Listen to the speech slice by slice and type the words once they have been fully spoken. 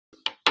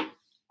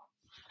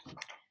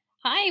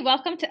Hi,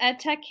 welcome to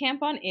EdTech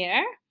Camp on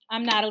Air.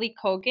 I'm Natalie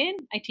Cogan.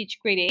 I teach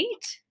grade 8.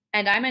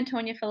 And I'm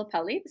Antonia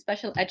Filippelli, the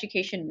special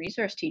education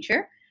resource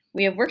teacher.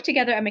 We have worked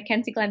together at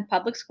Mackenzie Glen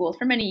Public School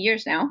for many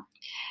years now.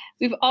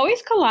 We've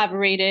always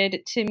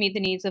collaborated to meet the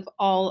needs of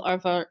all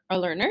of our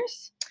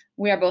learners.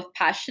 We are both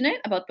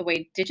passionate about the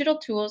way digital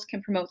tools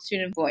can promote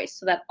student voice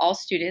so that all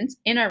students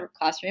in our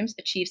classrooms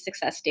achieve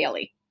success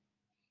daily.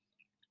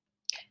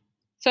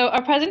 So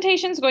our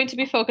presentation is going to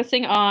be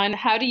focusing on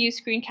how to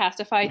use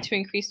Screencastify to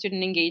increase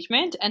student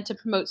engagement and to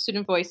promote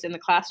student voice in the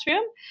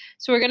classroom.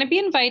 So we're going to be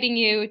inviting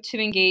you to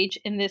engage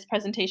in this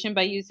presentation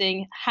by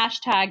using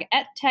hashtag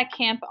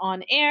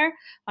 #EdTechCampOnAir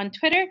on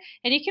Twitter.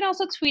 And you can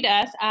also tweet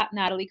us at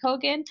Natalie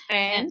Cogan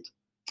and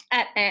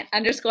at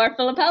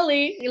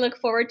 @_Filippelli. We look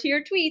forward to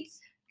your tweets.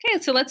 Okay,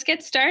 so let's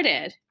get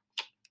started.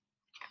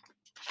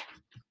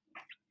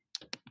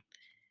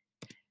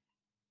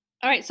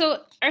 All right,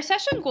 so our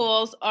session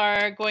goals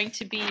are going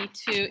to be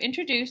to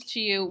introduce to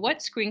you what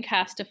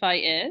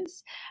Screencastify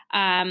is.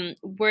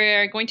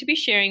 We're going to be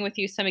sharing with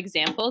you some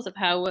examples of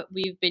how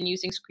we've been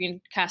using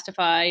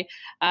Screencastify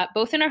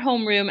both in our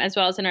homeroom as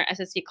well as in our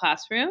SSE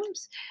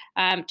classrooms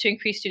to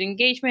increase student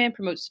engagement,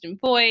 promote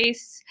student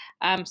voice,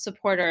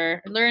 support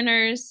our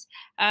learners.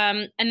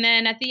 And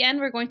then at the end,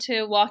 we're going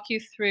to walk you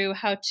through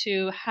how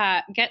to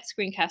get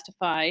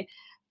Screencastify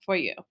for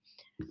you.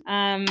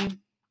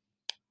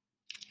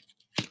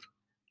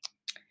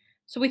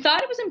 So we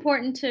thought it was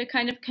important to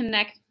kind of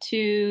connect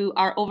to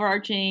our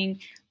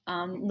overarching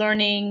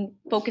learning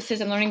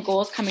focuses and learning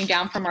goals coming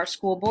down from our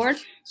school board.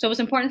 So it was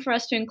important for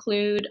us to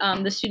include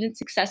the student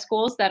success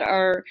goals that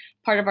are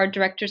part of our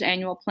director's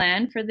annual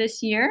plan for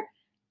this year.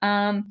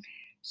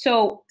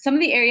 So some of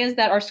the areas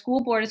that our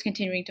school board is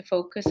continuing to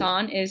focus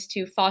on is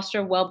to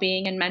foster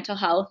well-being and mental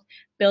health,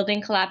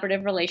 building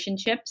collaborative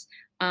relationships,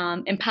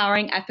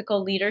 empowering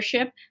ethical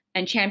leadership,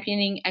 and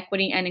championing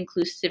equity and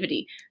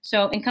inclusivity.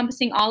 So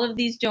encompassing all of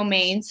these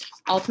domains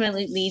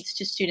ultimately leads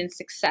to student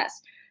success.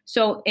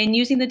 So in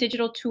using the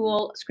digital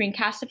tool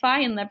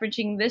Screencastify and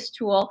leveraging this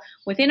tool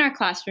within our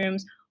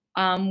classrooms,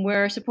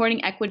 we're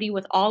supporting equity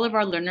with all of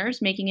our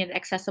learners, making it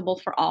accessible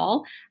for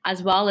all,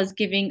 as well as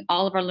giving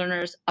all of our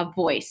learners a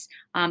voice,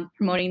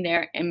 promoting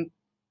their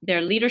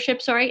leadership,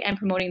 and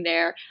promoting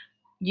their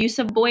use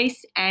of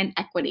voice and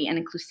equity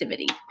and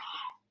inclusivity.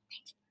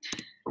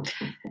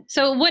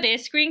 So what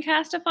is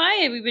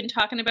Screencastify? We've been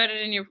talking about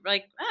it and you're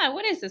like,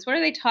 what is this? What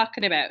are they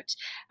talking about?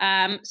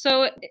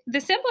 So the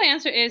simple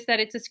answer is that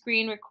it's a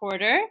screen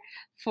recorder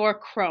for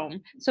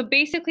Chrome. So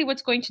basically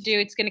what's going to do,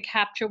 it's going to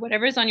capture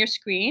whatever is on your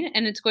screen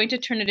and it's going to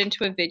turn it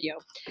into a video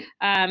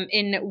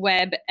in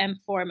WebM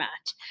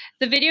format.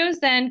 The video is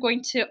then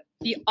going to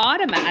be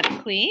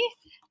automatically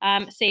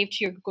saved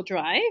to your Google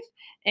Drive.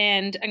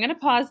 And I'm going to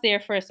pause there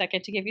for a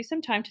second to give you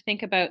some time to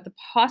think about the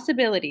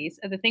possibilities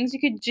of the things you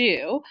could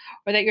do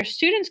or that your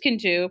students can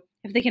do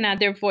if they can add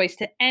their voice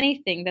to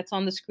anything that's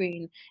on the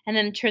screen and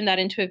then turn that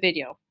into a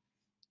video.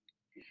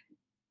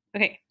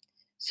 Okay,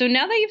 so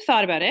now that you've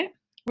thought about it,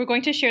 we're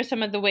going to share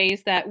some of the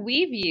ways that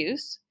we've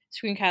used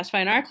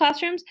Screencastify in our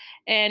classrooms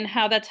and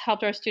how that's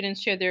helped our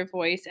students share their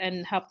voice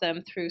and help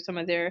them through some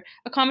of their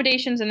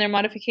accommodations and their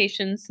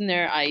modifications and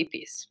their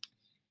IEPs.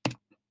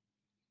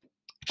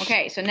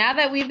 Okay, so now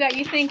that we've got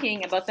you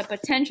thinking about the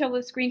potential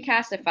with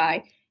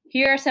Screencastify,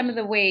 here are some of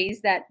the ways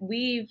that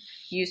we've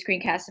used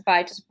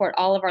Screencastify to support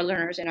all of our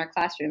learners in our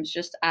classrooms,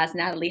 just as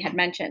Natalie had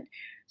mentioned.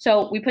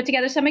 So we put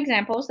together some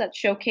examples that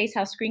showcase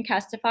how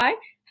Screencastify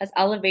has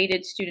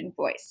elevated student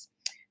voice.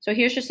 So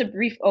here's just a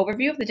brief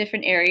overview of the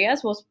different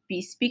areas we'll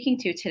be speaking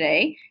to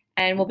today,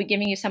 and we'll be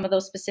giving you some of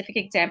those specific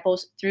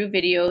examples through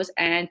videos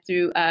and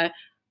through a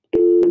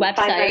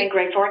website,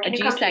 a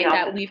G site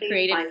that we've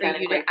created for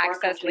you to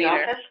access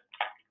later.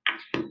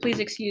 Please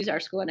excuse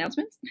our school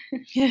announcements.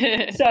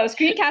 So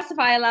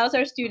Screencastify allows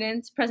our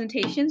students'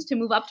 presentations to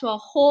move up to a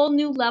whole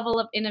new level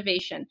of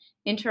innovation,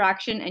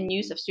 interaction, and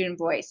use of student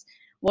voice.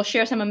 We'll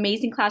share some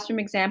amazing classroom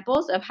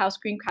examples of how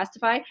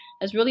Screencastify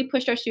has really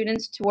pushed our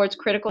students towards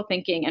critical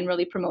thinking and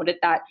really promoted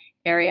that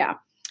area.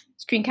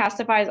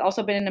 Screencastify has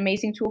also been an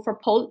amazing tool for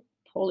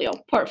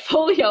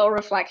portfolio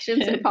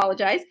reflections,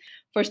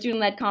 for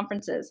student-led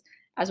conferences,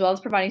 as well as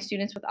providing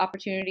students with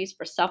opportunities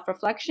for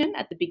self-reflection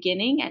at the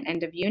beginning and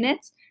end of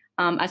units,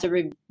 as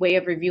a way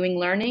of reviewing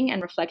learning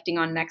and reflecting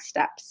on next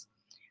steps.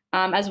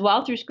 As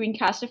well, through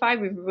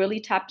Screencastify, we've really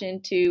tapped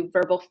into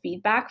verbal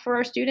feedback for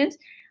our students,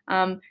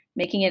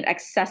 making it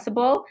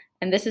accessible.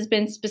 And this has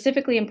been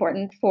specifically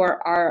important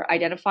for our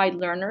identified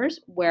learners,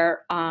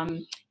 where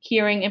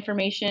hearing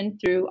information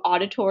through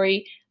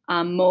auditory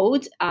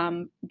modes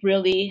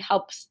really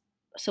helps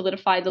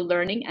solidify the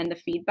learning and the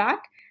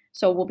feedback.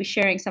 So we'll be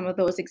sharing some of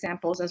those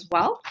examples as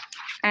well.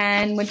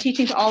 And when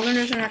teaching to all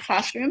learners in our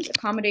classrooms,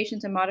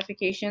 accommodations and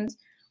modifications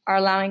are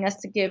allowing us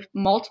to give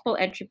multiple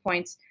entry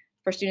points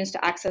for students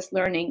to access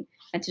learning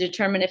and to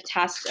determine if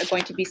tasks are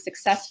going to be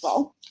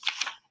successful.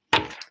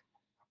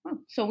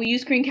 So we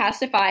use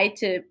Screencastify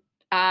to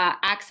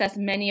access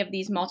many of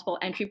these multiple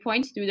entry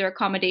points through their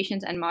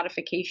accommodations and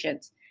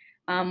modifications.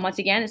 Once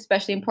again,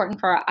 especially important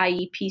for our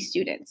IEP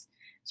students.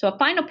 So a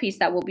final piece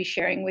that we'll be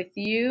sharing with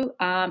you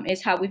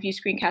is how we've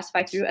used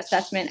Screencastify through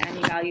assessment and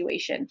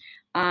evaluation,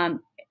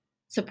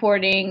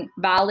 supporting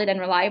valid and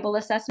reliable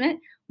assessment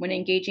when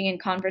engaging in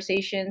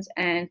conversations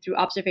and through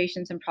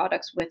observations and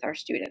products with our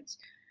students.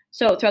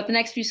 So throughout the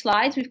next few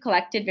slides, we've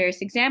collected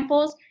various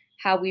examples,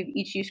 how we've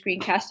each used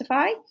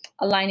Screencastify,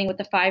 aligning with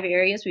the 5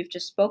 areas we've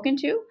just spoken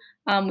to.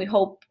 We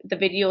hope the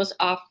videos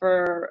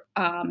offer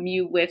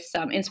you with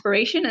some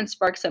inspiration and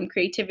spark some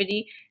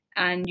creativity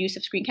and use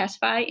of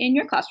Screencastify in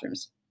your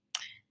classrooms.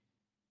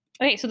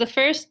 Okay, so the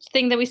first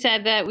thing that we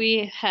said that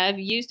we have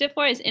used it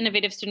for is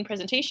innovative student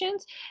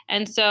presentations.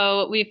 And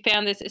so we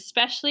found this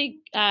especially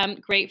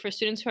great for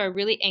students who are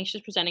really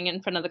anxious presenting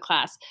in front of the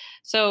class.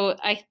 So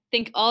I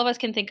think all of us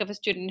can think of a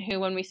student who,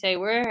 when we say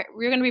we're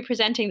going to be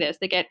presenting this,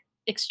 they get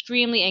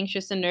extremely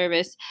anxious and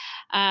nervous.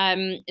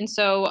 And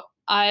so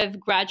I've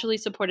gradually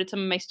supported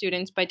some of my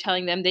students by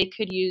telling them they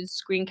could use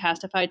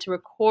Screencastify to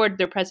record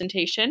their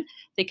presentation.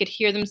 They could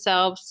hear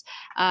themselves,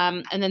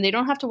 and then they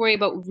don't have to worry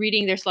about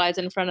reading their slides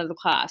in front of the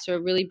class or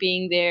really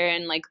being there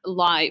and like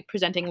live,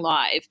 presenting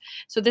live.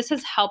 So this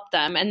has helped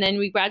them. And then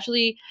we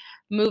gradually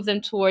move them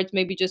towards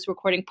maybe just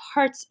recording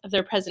parts of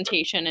their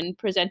presentation and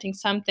presenting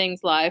some things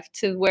live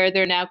to where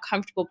they're now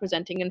comfortable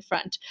presenting in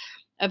front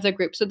of the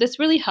group. So this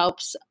really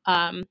helps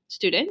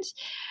students.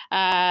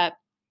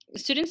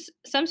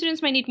 Some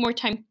students might need more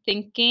time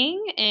thinking,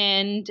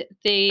 and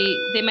they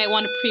might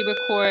want to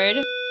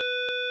pre-record.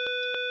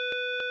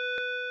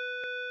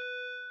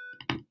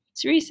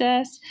 It's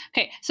recess.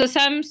 Okay, so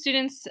some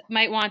students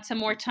might want some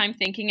more time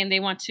thinking, and they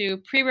want to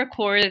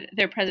pre-record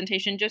their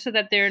presentation just so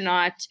that they're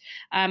not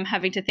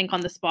having to think on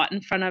the spot in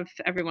front of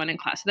everyone in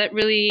class. So that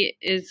really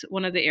is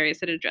one of the areas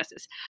that it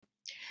addresses.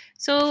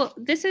 So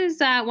this is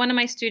one of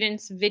my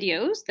students'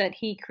 videos that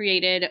he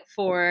created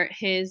for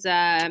his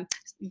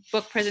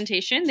book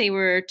presentation. They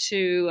were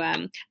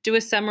to do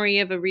a summary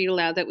of a read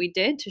aloud that we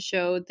did to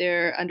show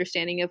their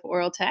understanding of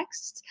oral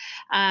texts.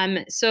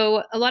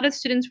 So a lot of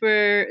students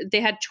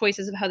they had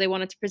choices of how they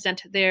wanted to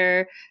present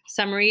their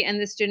summary, and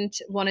the student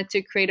wanted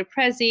to create a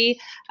Prezi,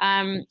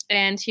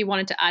 and he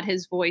wanted to add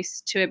his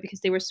voice to it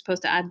because they were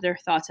supposed to add their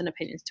thoughts and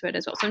opinions to it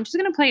as well. So I'm just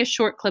going to play a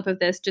short clip of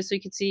this just so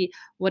you can see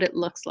what it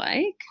looks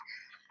like.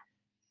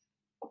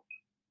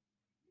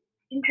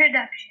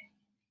 Introduction.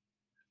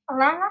 A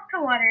Long Walk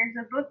to Water is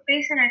a book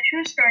based on a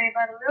true story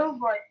about a little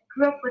boy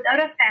who grew up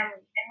without a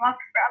family and walked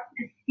for up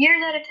to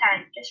years at a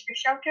time just for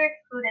shelter,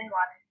 food, and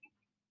water.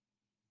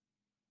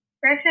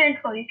 For extra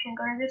info, you can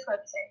go to this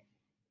website.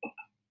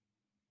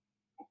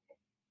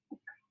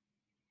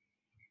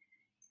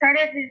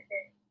 Start of his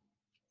day.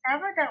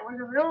 Sabadat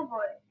was a little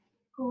boy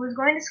who was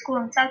going to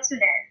school in South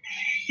Sudan.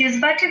 He was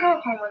about to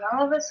go home when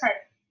all of a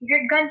sudden he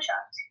heard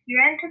gunshots. He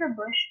ran to the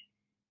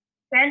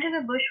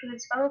bush with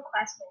his fellow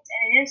classmates,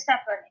 and he didn't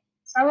stop running.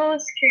 Saba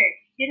was scared.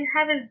 He didn't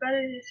have his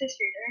brothers or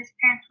sisters or his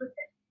parents with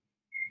him.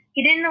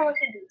 He didn't know what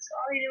to do, so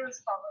all he did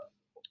was follow.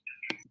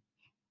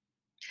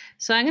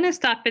 So I'm going to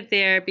stop it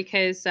there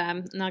because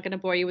I'm not going to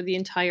bore you with the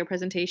entire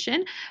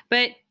presentation,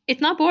 but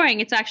it's not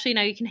boring. It's actually,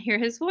 now you can hear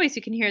his voice,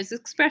 you can hear his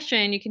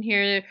expression, you can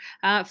hear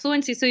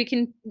fluency, so you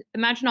can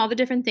imagine all the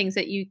different things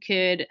that you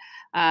could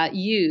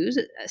use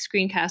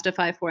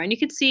Screencastify for. And you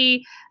can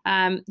see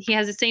he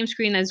has the same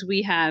screen as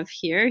we have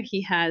here.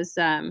 He has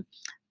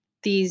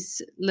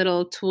these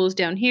little tools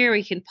down here where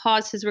he can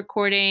pause his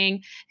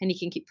recording and he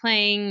can keep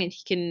playing, and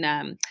he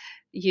can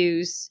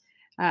use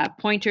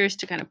pointers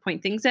to kind of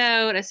point things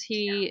out as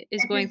he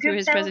is going through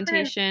his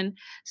presentation.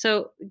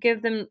 So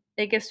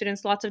it gives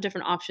students lots of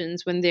different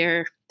options when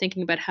they're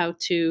thinking about how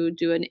to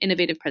do an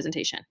innovative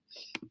presentation.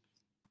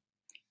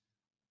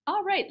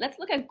 All right, let's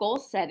look at goal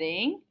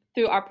setting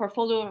through our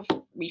portfolio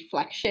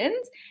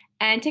reflections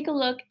and take a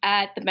look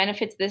at the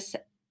benefits this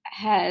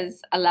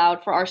has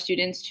allowed for our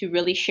students to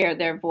really share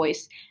their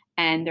voice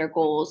and their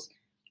goals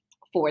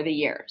for the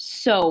year.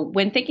 So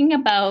when thinking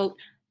about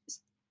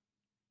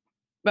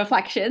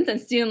reflections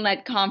and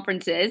student-led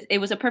conferences, it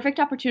was a perfect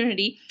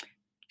opportunity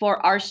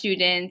for our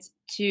students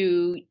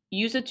to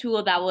use a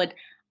tool that would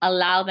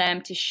allow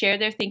them to share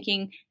their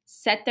thinking,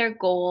 set their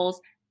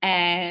goals,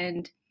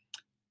 and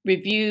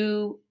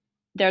review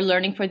their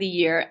learning for the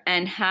year,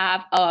 and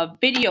have a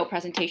video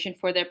presentation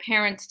for their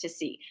parents to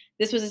see.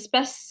 This was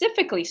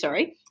specifically,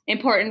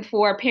 important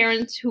for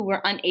parents who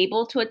were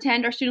unable to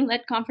attend our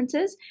student-led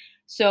conferences.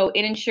 So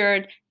it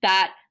ensured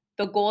that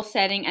the goal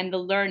setting and the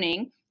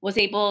learning was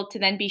able to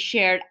then be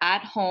shared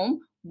at home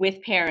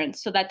with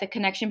parents so that the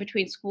connection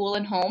between school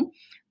and home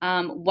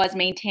was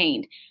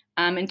maintained.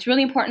 And it's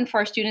really important for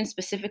our students,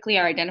 specifically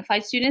our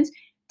identified students,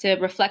 to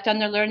reflect on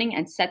their learning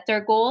and set their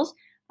goals,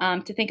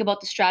 to think about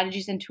the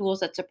strategies and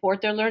tools that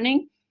support their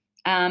learning,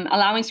 using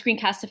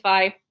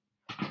Screencastify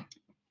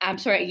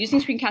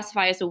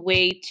as a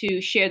way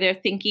to share their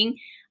thinking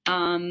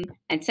and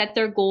set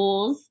their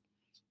goals,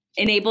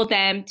 enable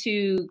them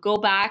to go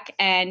back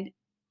and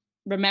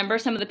remember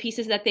some of the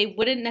pieces that they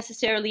wouldn't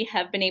necessarily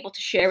have been able to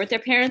share with their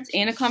parents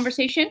in a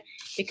conversation,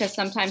 because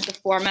sometimes the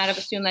format of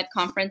a student-led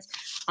conference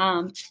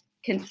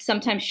can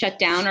sometimes shut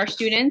down our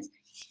students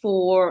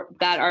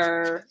that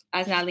are,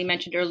 as Natalie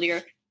mentioned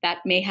earlier, that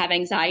may have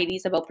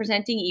anxieties about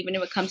presenting, even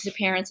when it comes to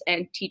parents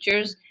and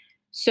teachers.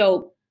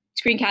 So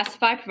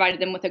Screencastify provided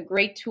them with a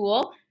great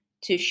tool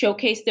to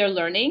showcase their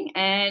learning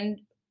and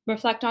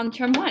reflect on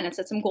term 1 and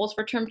set some goals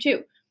for term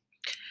 2.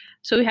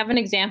 So we have an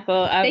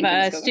example of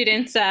a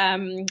student's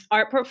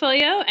art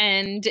portfolio,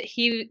 and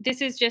this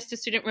is just a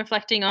student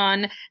reflecting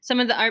on some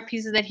of the art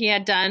pieces that he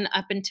had done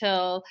up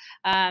until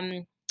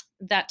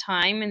that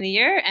time in the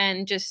year,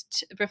 and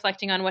just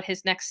reflecting on what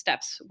his next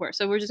steps were.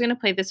 So we're just going to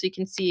play this so you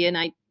can see a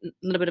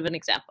little bit of an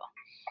example.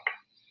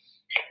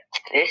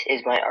 This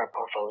is my art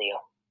portfolio.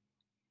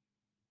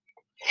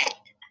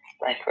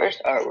 My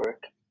first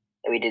artwork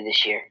that we did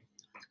this year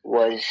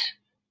was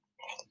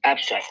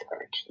abstract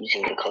art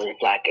using the colors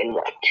black and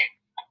white.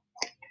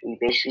 We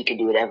basically could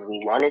do whatever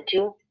we wanted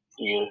to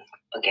using,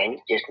 again,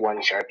 just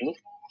one Sharpie.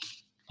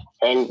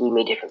 And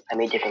I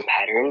made different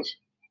patterns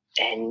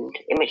and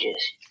images.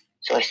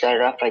 So I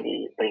started off by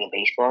putting a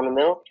baseball in the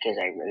middle because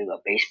I really love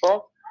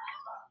baseball.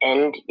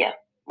 And yeah,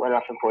 went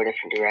off in 4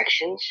 different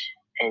directions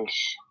and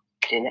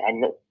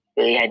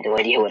really had no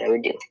idea what I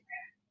would do.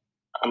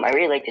 I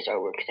really like this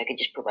artwork because I could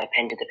just put my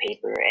pen to the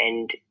paper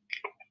and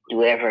do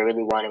whatever I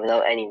really wanted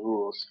without any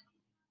rules.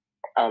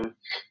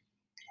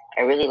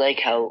 I really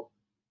like how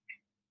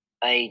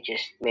I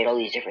just made all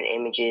these different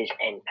images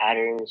and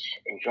patterns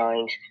and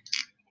drawings.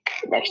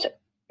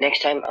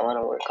 Next time I want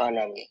to work on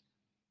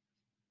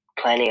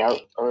planning out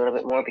a little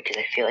bit more because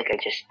I feel like I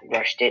just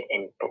rushed it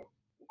and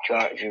drew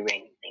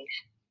random things.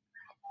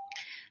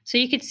 So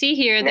you could see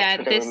here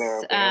that this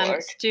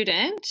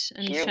student,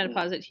 I'm just trying to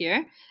pause it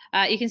here.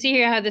 You can see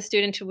here how the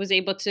student was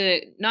able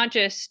to not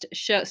just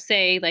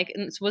say, like,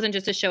 it wasn't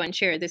just a show and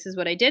share, this is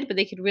what I did, but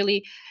they could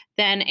really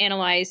then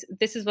analyze,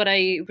 this is what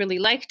I really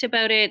liked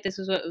about it, this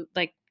is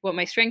what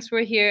my strengths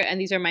were here, and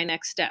these are my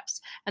next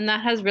steps. And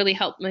that has really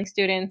helped my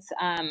students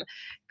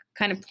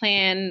kind of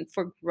plan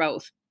for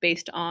growth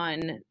based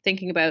on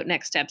thinking about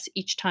next steps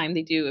each time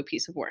they do a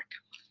piece of work.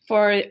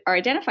 For our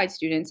identified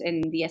students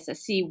in the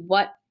SSC,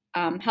 what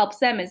helps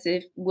them is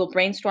if we'll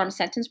brainstorm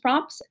sentence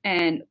prompts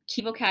and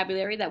key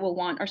vocabulary that we'll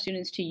want our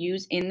students to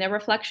use in their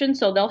reflection.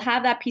 So they'll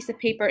have that piece of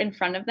paper in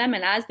front of them,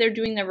 and as they're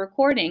doing their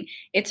recording,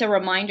 it's a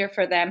reminder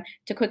for them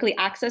to quickly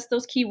access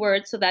those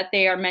keywords so that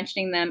they are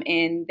mentioning them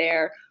in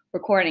their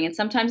recording. And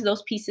sometimes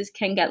those pieces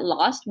can get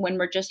lost when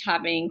we're just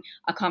having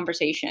a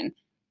conversation.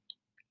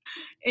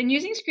 In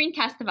using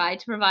Screencastify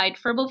to provide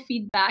verbal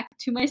feedback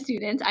to my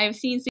students, I have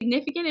seen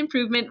significant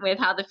improvement with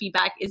how the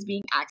feedback is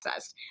being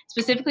accessed.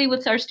 Specifically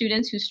with our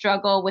students who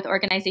struggle with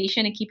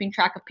organization and keeping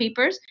track of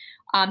papers,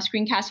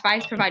 Screencastify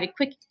has provided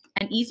quick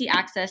and easy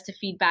access to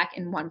feedback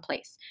in one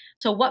place.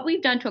 So what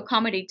we've done to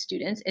accommodate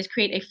students is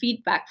create a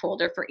feedback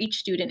folder for each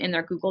student in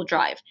their Google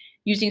Drive.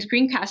 Using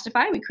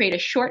Screencastify, we create a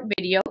short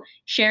video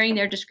sharing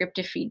their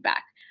descriptive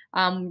feedback.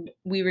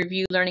 We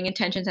review learning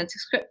intentions and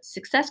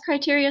success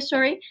criteria,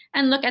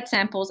 and look at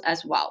samples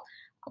as well.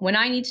 When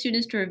I need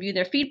students to review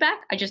their feedback,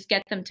 I just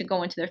get them to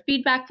go into their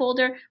feedback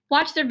folder,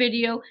 watch their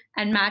video,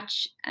 and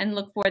match and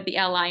look for the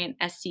LI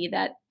and SC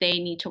that they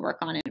need to work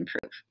on and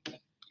improve.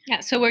 Yeah,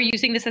 so we're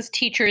using this as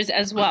teachers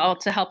as well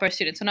to help our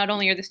students. So not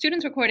only are the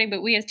students recording,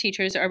 but we as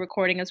teachers are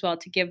recording as well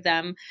to give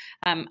them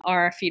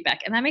our feedback.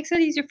 And that makes it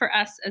easier for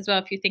us as well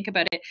if you think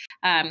about it.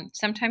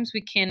 Sometimes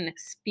we can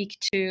speak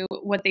to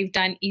what they've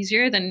done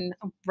easier than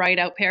write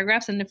out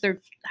paragraphs. And if they're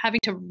having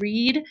to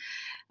read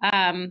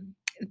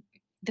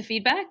the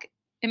feedback,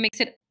 it makes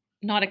it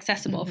not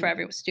accessible for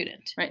every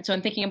student. Right. So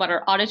I'm thinking about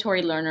our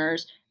auditory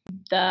learners,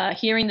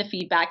 hearing the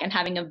feedback and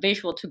having a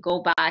visual to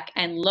go back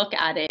and look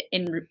at it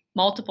in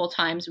multiple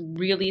times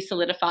really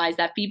solidifies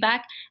that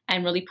feedback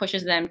and really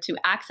pushes them to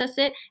access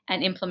it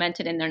and implement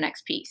it in their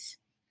next piece.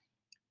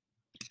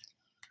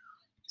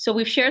 So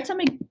we've shared some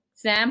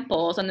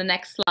examples on the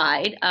next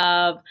slide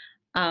of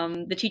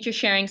the teacher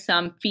sharing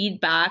some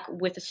feedback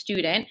with a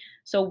student.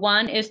 So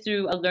one is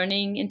through a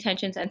learning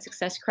intentions and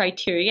success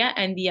criteria,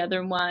 and the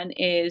other one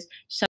is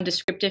some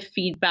descriptive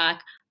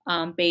feedback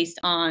based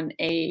on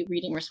a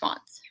reading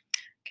response.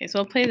 Okay, so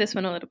I'll play this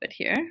one a little bit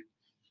here.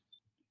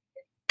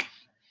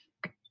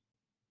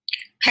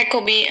 Hi,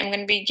 Colby. I'm going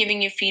to be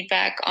giving you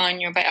feedback on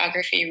your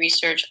biography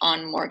research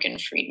on Morgan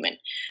Freeman.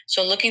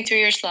 So looking through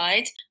your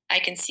slides, I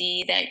can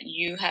see that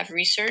you have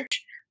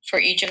research for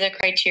each of the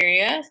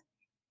criteria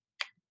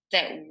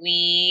that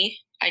we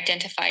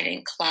identified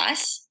in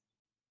class.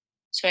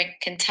 So I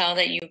can tell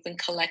that you've been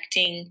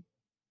collecting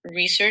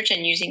research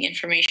and using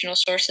informational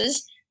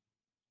sources.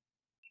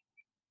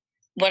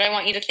 What I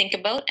want you to think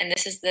about, and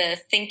this is the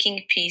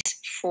thinking piece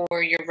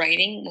for your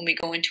writing when we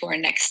go into our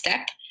next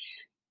step,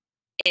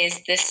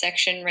 is this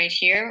section right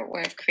here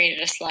where I've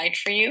created a slide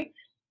for you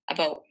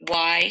about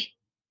why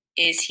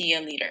is he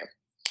a leader.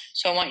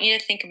 So I want you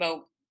to think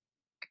about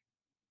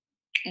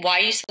why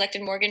you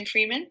selected Morgan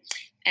Freeman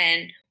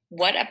and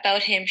what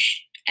about him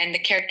and the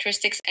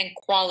characteristics and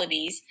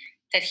qualities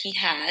that he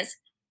has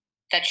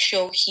that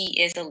show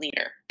he is a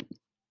leader.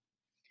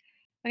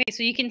 Okay,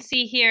 so you can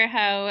see here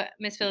how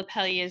Ms.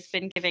 Filippelli has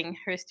been giving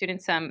her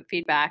students some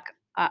feedback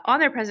on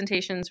their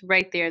presentations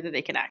right there that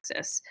they can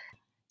access.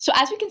 So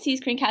as we can see,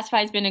 Screencastify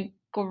has been a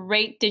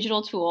great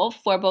digital tool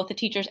for both the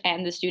teachers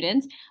and the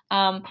students.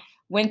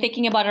 When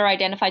thinking about our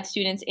identified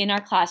students in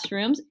our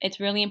classrooms, it's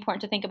really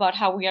important to think about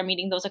how we are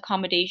meeting those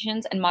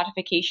accommodations and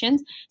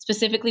modifications,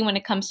 specifically when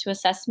it comes to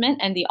assessment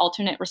and the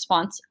alternate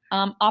response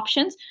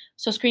options.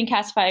 So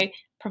Screencastify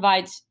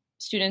provides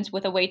students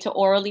with a way to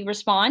orally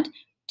respond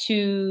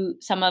to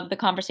some of the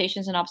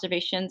conversations and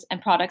observations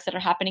and products that are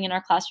happening in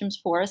our classrooms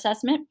for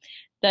assessment.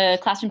 The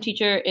classroom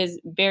teacher is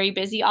very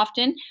busy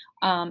often,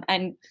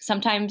 and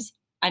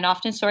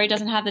often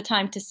doesn't have the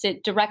time to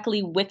sit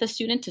directly with a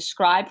student to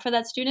scribe for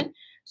that student.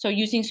 So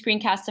using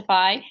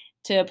Screencastify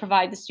to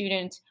provide the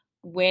student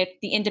with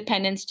the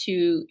independence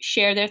to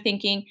share their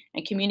thinking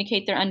and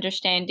communicate their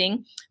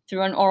understanding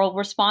through an oral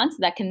response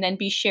that can then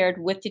be shared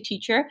with the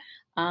teacher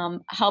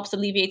helps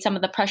alleviate some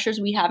of the pressures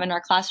we have in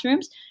our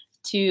classrooms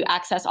to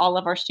access all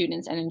of our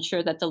students and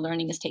ensure that the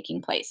learning is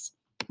taking place.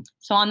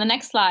 So on the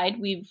next slide,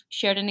 we've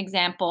shared an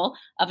example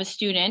of a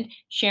student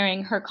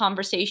sharing her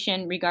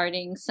conversation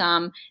regarding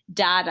some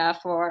data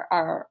for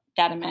our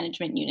data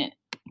management unit.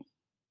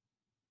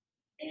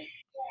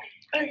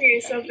 Okay,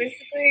 so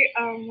basically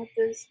what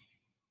this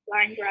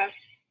line graph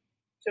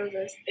shows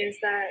us is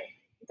that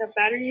the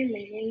battery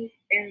remaining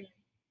in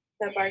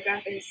the bar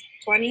graph is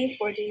 20,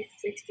 40,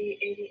 60,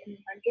 80, and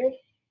 100.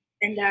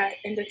 And that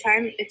in the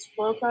time it's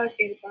 4 o'clock,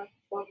 8 o'clock,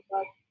 12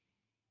 o'clock,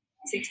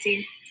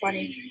 16,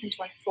 20, and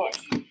 24.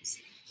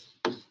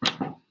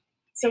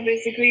 So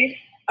basically,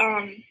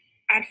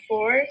 at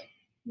 4,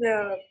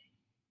 the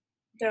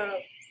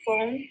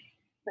phone,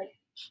 like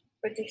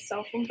with the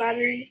cell phone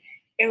battery,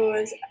 it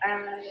was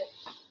at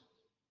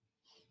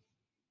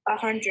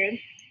 100,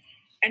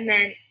 and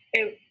then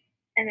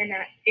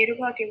at 8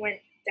 o'clock it went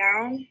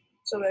down,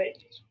 so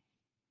it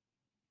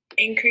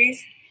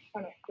decreased.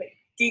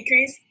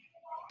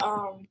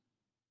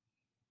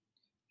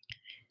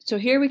 So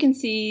here we can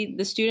see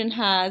the student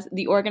has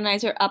the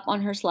organizer up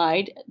on her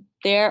slide.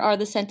 There are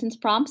the sentence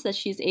prompts that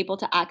she's able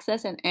to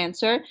access and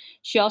answer.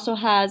 She also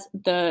has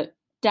the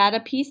data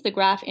piece, the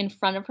graph in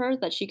front of her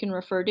that she can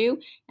refer to,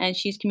 and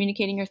she's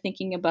communicating her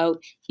thinking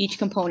about each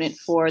component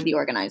for the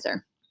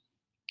organizer.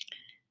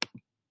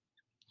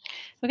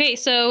 Okay,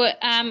 so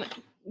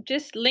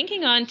just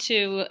linking on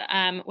to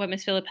what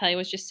Ms. Filippelli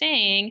was just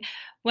saying,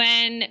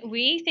 when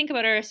we think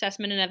about our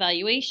assessment and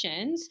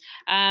evaluations,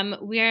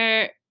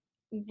 we're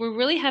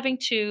really having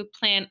to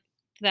plan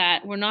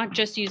that we're not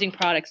just using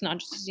products, not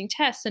just using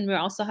tests, and we're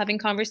also having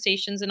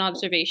conversations and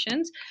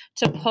observations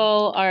to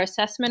pull our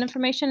assessment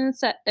information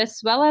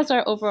as well as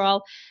our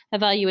overall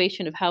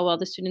evaluation of how well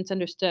the students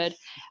understood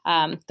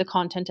the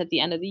content at the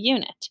end of the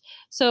unit.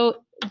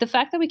 So the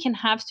fact that we can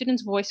have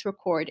students voice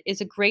record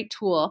is a great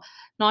tool,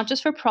 not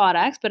just for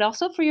products, but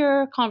also for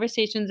your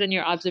conversations and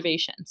your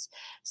observations.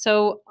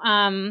 So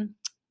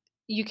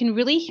you can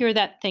really hear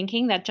that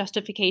thinking, that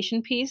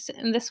justification piece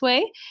in this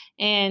way,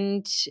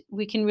 and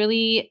we can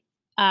really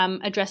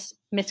address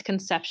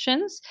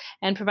misconceptions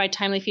and provide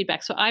timely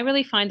feedback. So I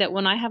really find that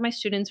when I have my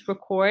students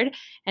record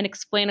and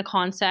explain a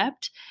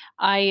concept,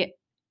 I'm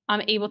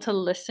able to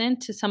listen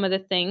to some of the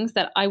things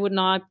that I would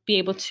not be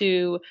able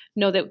to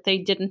know that they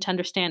didn't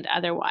understand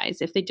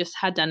otherwise if they just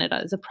had done it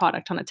as a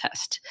product on a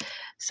test.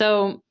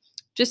 So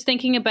just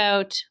thinking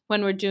about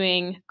when we're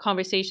doing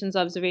conversations,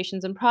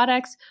 observations, and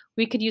products,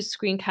 we could use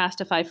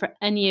Screencastify for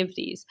any of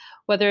these,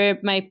 whether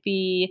it might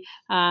be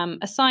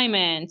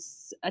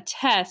assignments, a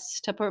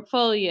test, a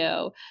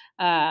portfolio,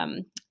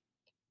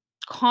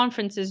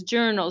 conferences,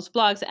 journals,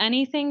 blogs,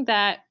 anything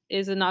that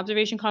is an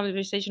observation,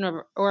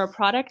 conversation, or a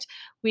product.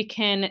 We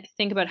can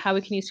think about how we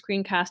can use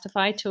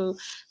Screencastify to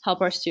help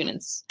our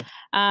students.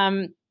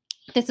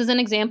 This is an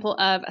example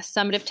of a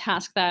summative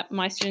task that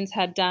my students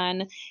had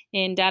done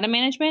in data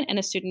management and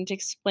a student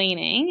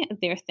explaining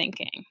their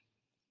thinking.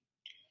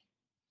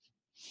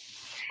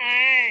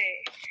 Hi,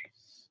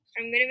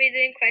 I'm going to be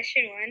doing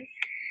question 1.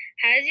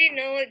 How do you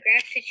know what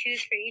graph to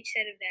choose for each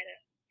set of data?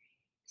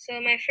 So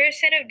my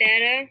first set of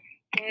data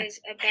was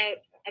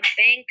about a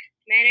bank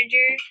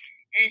manager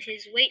and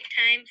his wait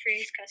time for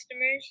his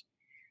customers.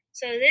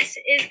 So this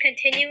is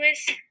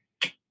continuous.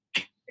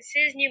 This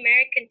is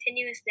numeric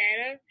continuous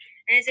data,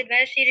 and it's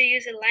advised for you to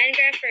use a line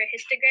graph or a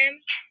histogram.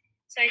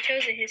 So I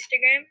chose a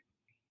histogram,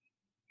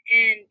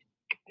 and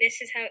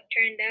this is how it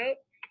turned out.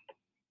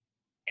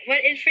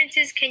 What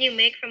inferences can you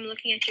make from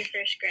looking at your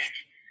first graph?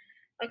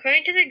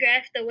 According to the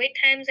graph, the wait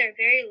times are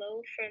very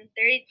low, from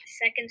 30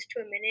 seconds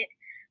to a minute.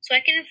 So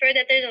I can infer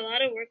that there's a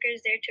lot of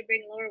workers there to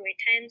bring lower wait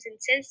times. And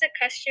since the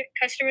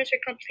customers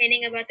were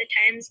complaining about the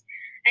times,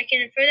 I can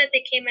infer that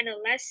they came at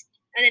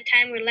a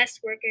time where less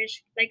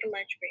workers, like a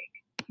lunch break.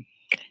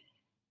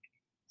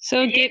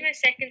 So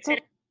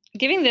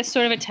Giving this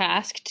sort of a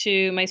task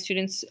to my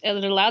students,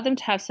 it allowed them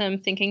to have some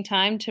thinking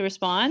time to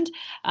respond.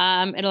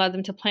 It allowed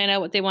them to plan out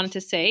what they wanted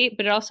to say,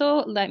 but it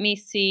also let me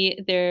see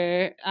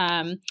their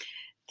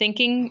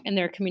thinking and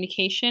their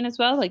communication as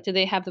well. Like, do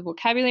they have the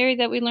vocabulary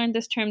that we learned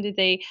this term? Did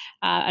they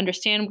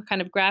understand what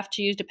kind of graph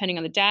to use depending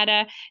on the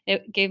data?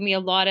 It gave me a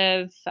lot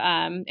of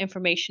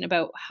information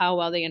about how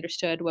well they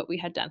understood what we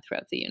had done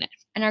throughout the unit.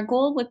 And our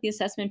goal with the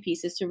assessment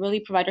piece is to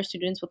really provide our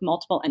students with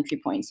multiple entry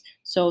points.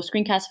 So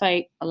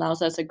Screencastify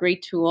allows us a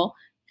great tool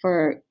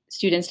for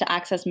students to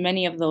access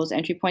many of those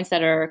entry points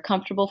that are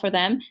comfortable for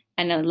them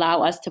and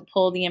allow us to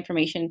pull the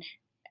information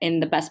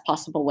in the best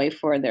possible way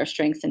for their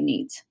strengths and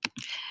needs.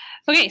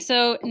 Okay,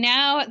 so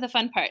now the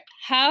fun part.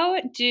 How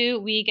do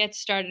we get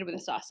started with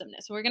this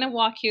awesomeness? We're going to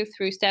walk you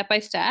through step by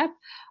step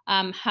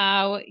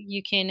how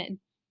you can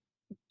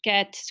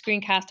get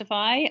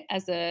Screencastify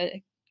as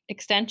a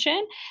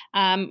extension.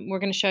 We're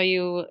going to show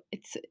you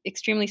it's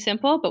extremely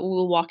simple, but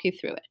we'll walk you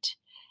through it.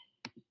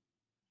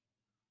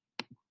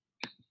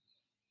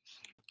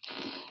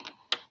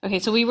 Okay,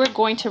 so we were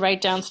going to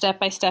write down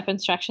step-by-step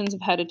instructions of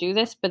how to do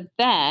this, but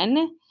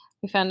then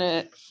we found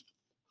a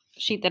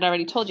sheet that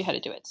already told you how to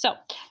do it. So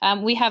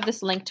we have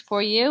this linked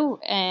for you,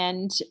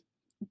 and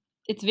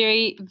it's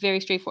very, very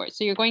straightforward.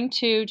 So you're going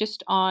to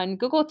just on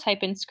Google type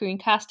in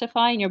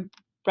Screencastify in your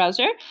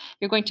browser.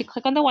 You're going to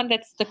click on the one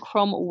that's the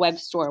Chrome Web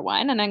Store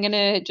one, and I'm going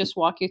to just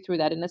walk you through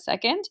that in a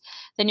second.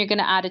 Then you're going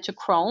to add it to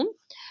Chrome.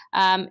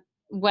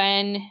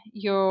 When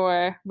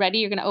you're ready,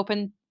 you're going to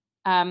open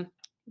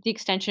the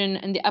extension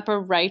in the upper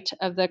right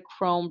of the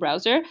Chrome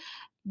browser.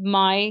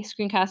 My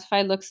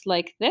Screencastify looks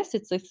like this.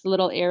 It's this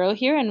little arrow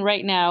here, and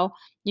right now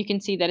you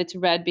can see that it's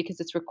red because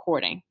it's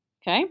recording.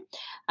 Okay.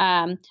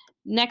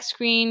 Next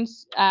screen,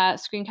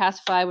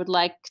 Screencastify would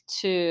like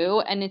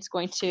to, and it's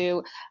going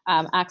to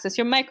access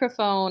your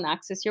microphone,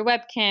 access your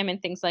webcam,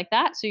 and things like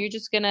that. So you're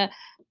just going to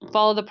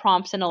follow the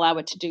prompts and allow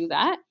it to do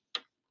that.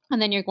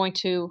 And then you're going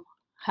to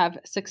have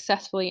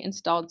successfully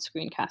installed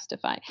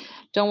Screencastify.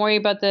 Don't worry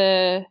about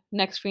the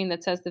next screen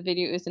that says the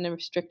video is in a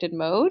restricted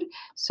mode.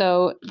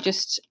 So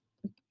just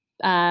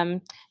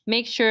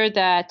make sure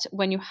that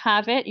when you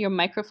have it, your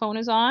microphone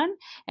is on,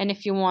 and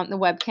if you want the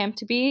webcam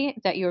to be,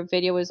 that your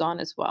video is on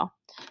as well.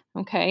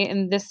 Okay,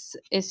 and this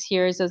is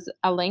here as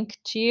a link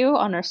to you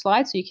on our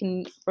slide, so you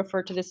can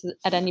refer to this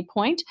at any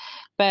point.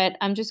 But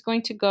I'm just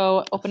going to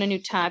go open a new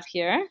tab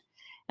here,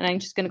 and I'm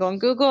just going to go on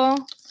Google,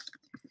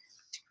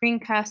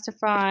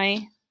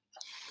 Screencastify,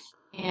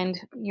 and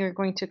you're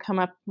going to come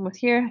up with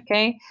here,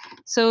 okay?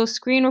 So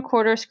screen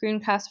recorder,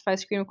 Screencastify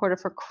screen recorder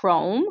for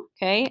Chrome,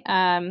 okay?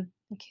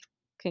 You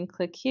can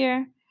click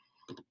here,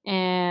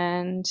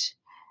 and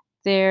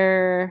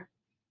there's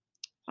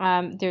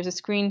a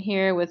screen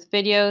here with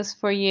videos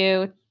for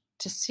you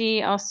to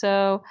see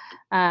also,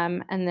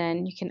 and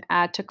then you can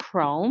add to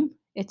Chrome.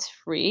 It's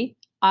free.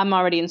 I'm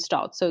already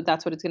installed, so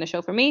that's what it's going to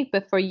show for me,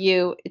 but for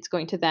you, it's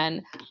going to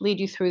then lead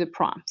you through the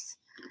prompts.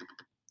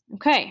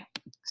 Okay,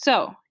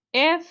 so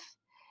if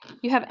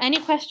you have any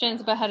questions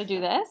about how to do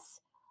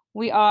this,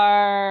 we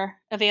are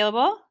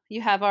available.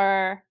 You have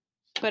our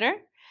Twitter.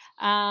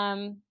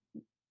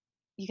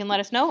 You can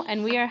let us know,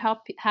 and we are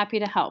happy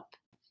to help.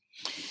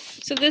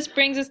 So this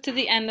brings us to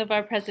the end of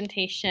our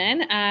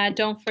presentation.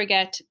 Don't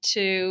forget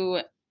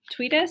to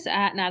tweet us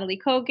at Natalie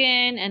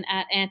Cogan and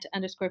at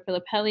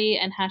 @_Filippelli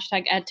and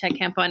hashtag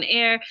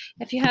 #EdTechCampOnAir.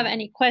 If you have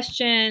any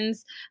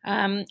questions,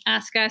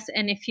 ask us.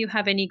 And if you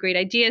have any great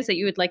ideas that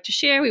you would like to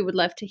share, we would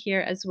love to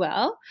hear as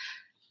well.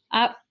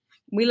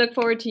 We look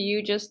forward to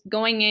you just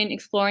going in,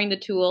 exploring the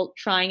tool,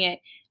 trying it.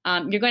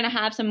 You're going to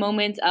have some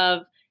moments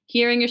of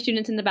hearing your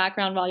students in the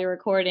background while you're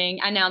recording,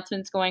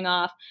 announcements going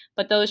off,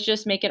 but those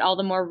just make it all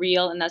the more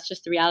real, and that's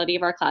just the reality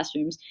of our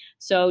classrooms.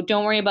 So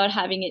don't worry about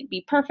having it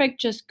be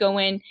perfect. Just go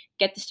in,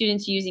 get the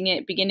students using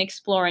it, begin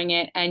exploring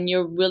it, and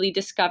you'll really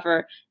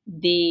discover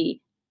the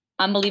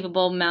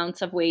unbelievable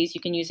amounts of ways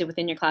you can use it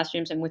within your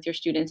classrooms and with your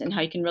students, and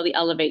how you can really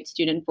elevate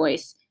student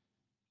voice.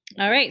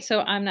 All right, so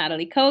I'm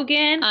Natalie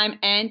Cogan. I'm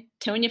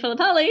Antonia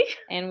Filippelli.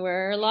 And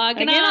we're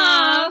logging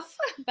off.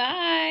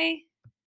 Bye.